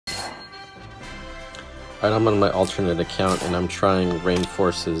Right, I'm on my alternate account and I'm trying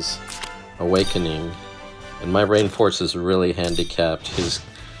Rainforce's Awakening, and my Rainforce is really handicapped. His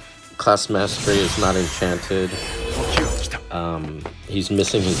class mastery is not enchanted. He's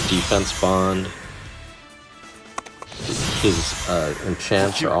missing his defense bond. His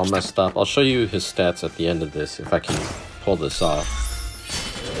enchants are all messed up. I'll show you his stats at the end of this if I can pull this off.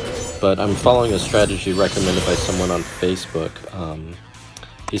 But I'm following a strategy recommended by someone on Facebook.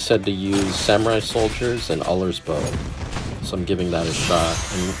 He said to use Samurai Soldiers and Uller's Bow, so I'm giving that a shot.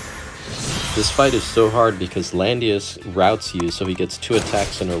 And this fight is so hard because Landius routs you, so he gets 2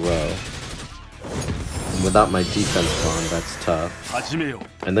 attacks in a row. And without my defense bond, that's tough.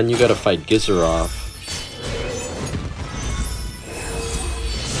 And then you gotta fight Gizaroff.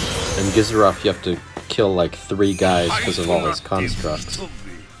 And Gizaroff, you have to kill like 3 guys because of all his constructs.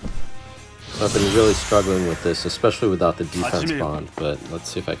 So I've been really struggling with this, especially without the defense bond, but let's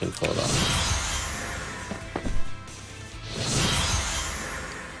see if I can pull it off.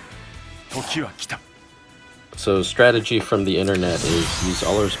 So strategy from the internet is use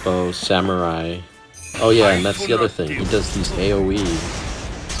Uller's Bow, Samurai. Oh yeah, and that's the other thing. He does these AoE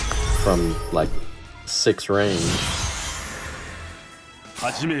from like 6 range.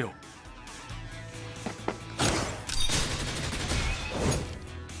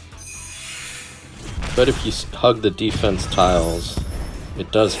 But if you hug the defense tiles,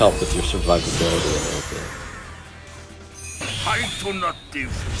 it does help with your survivability a little bit.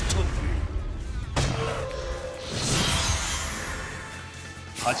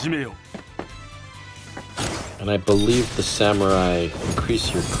 And I believe the Samurai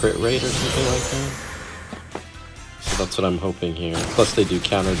increase your crit rate or something like that. So that's what I'm hoping here. Plus they do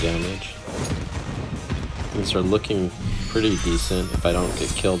counter damage. Things are looking pretty decent if I don't get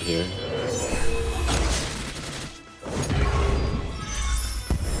killed here.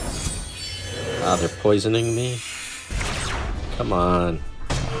 Ah, they're poisoning me? Come on.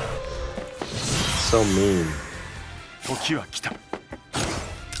 So mean.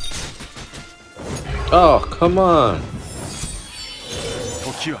 Oh, come on!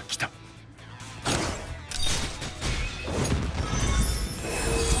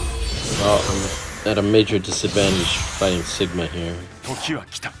 Well, I'm at a major disadvantage fighting Sigma here.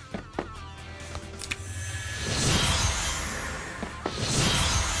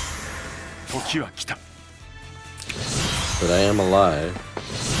 But I am alive.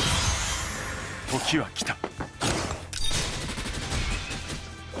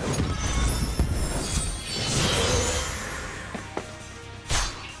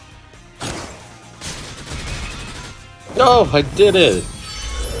 Oh, I did it!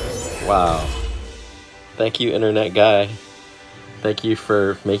 Wow. Thank you, internet guy. Thank you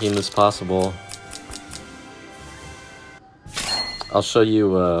for making this possible. I'll show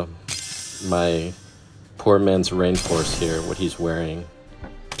you my poor man's Rainforce here, what he's wearing.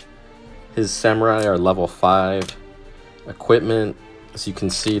 His Samurai are level 5. Equipment, as you can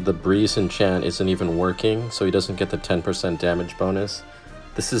see, the Breeze enchant isn't even working, so he doesn't get the 10% damage bonus.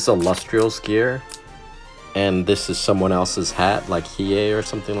 This is Illustrial's gear, and this is someone else's hat, like Hiei or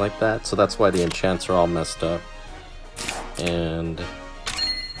something like that, so that's why the enchants are all messed up. And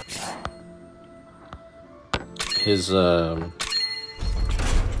his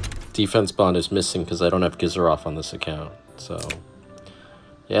defense bond is missing because I don't have Gizaroff on this account. So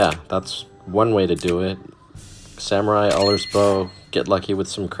yeah, that's one way to do it. Samurai, Uller's Bow, get lucky with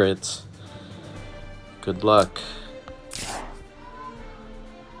some crits. Good luck.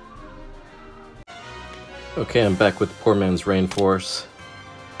 Okay, I'm back with poor man's Rainforce.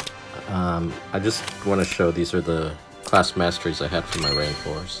 I just want to show these are the class masteries I had for my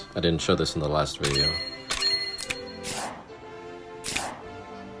Rainforce. I didn't show this in the last video.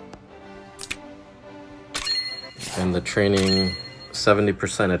 And the training,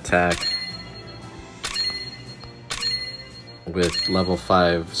 70% attack with level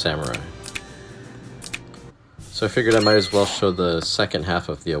 5 Samurai. So I figured I might as well show the second half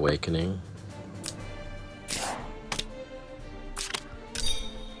of the Awakening.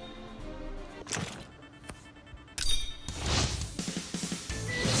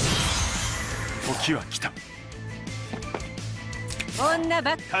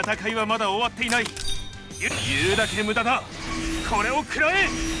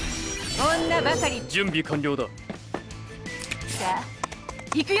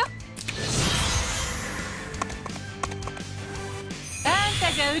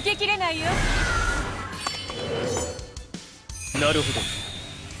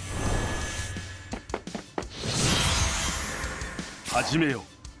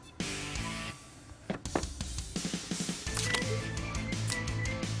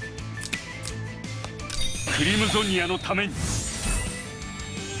 クリムゾニアのために。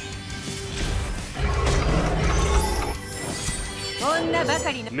女ば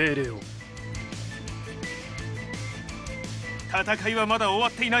かりの命令を。戦いはまだ終わ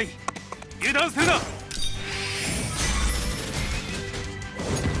っていない。油断するな。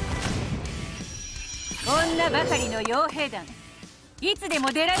女ばかりの傭兵団、いつで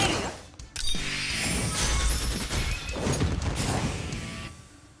も出られるよ。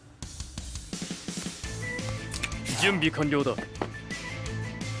準備完了だ。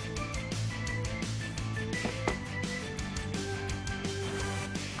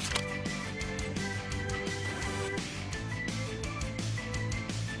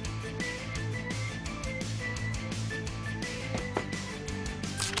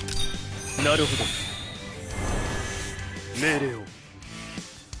なるほど。命令を。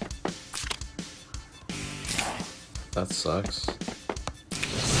That sucks.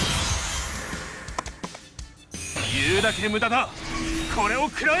 言うだけ無駄だ。これを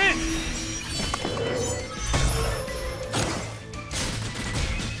食らえ。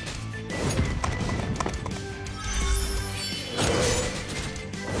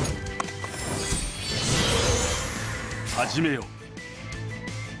始めよう。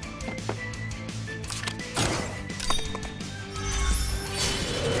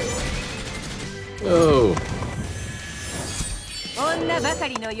Oh. 女ばか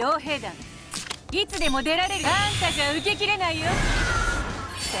りの傭兵団、いつでも出られる。あんたじゃ受けきれないよ。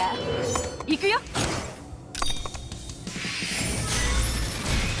さあ行くよ。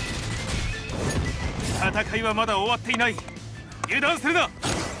戦いはまだ終わっていない。油断するな。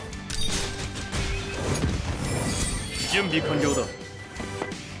準備完了だ。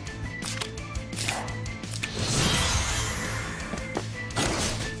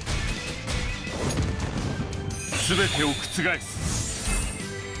すべてを覆す。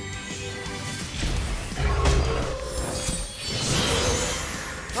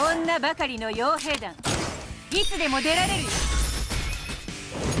女ばかりの傭兵団、いつでも出られるよ。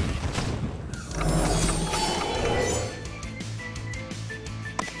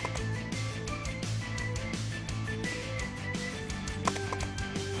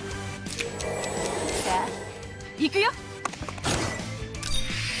さあ行くよ。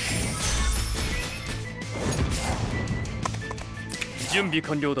準備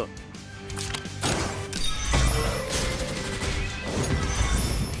完了だ。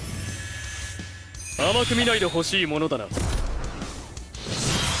甘く見ないでほしいものだな。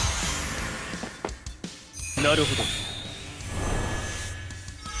なるほど。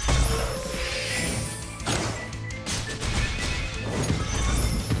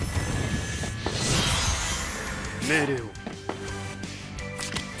命令を。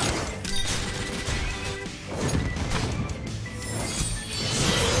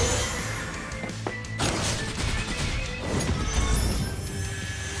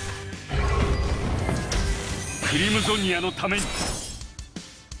クリムゾニアのために。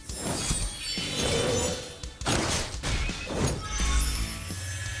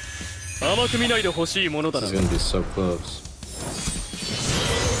甘く見ないでほしいものだな。 This is gonna be so close.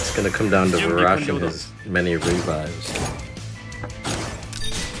 It's gonna come down to Varash and his many revives.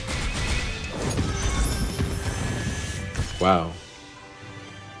 Wow.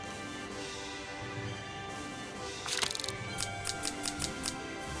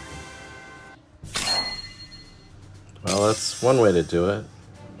 Well, that's one way to do it.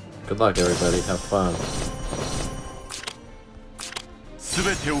 Good luck, everybody. Have fun. す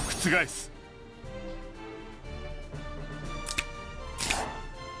べてを覆す。